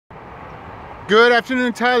Good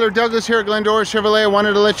afternoon, Tyler Douglas here at Glendora Chevrolet. I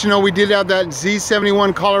wanted to let you know we did have that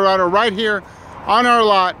Z71 Colorado right here on our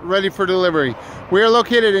lot, ready for delivery. We are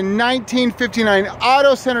located in 1959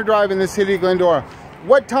 Auto Center Drive in the city of Glendora.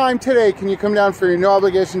 What time today can you come down for your no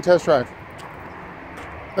obligation test drive?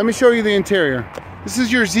 Let me show you the interior. This is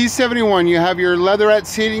your Z71. You have your leatherette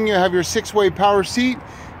seating, you have your 6-way power seat,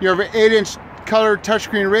 you have an 8-inch color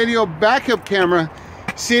touchscreen radio, backup camera,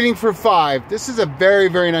 seating for 5. This is a very,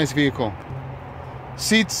 very nice vehicle.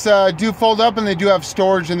 Seats do fold up and they do have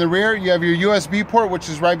storage in the rear. You have your USB port, which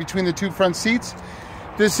is right between the two front seats.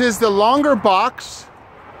 This is the longer box.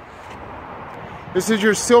 This is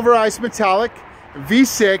your Silver Ice Metallic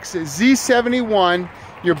V6 Z71.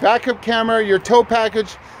 Your backup camera, your tow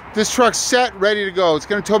package. This truck's set, ready to go. It's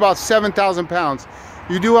going to tow about 7,000 pounds.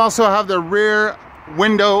 You do also have the rear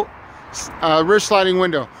window, rear sliding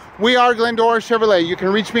window. We are Glendora Chevrolet. You can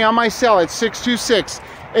reach me on my cell at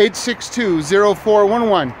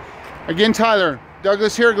 626-862-0411. Again, Tyler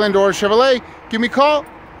Douglas here at Glendora Chevrolet. Give me a call.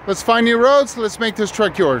 Let's find new roads. Let's make this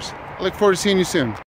truck yours. I look forward to seeing you soon.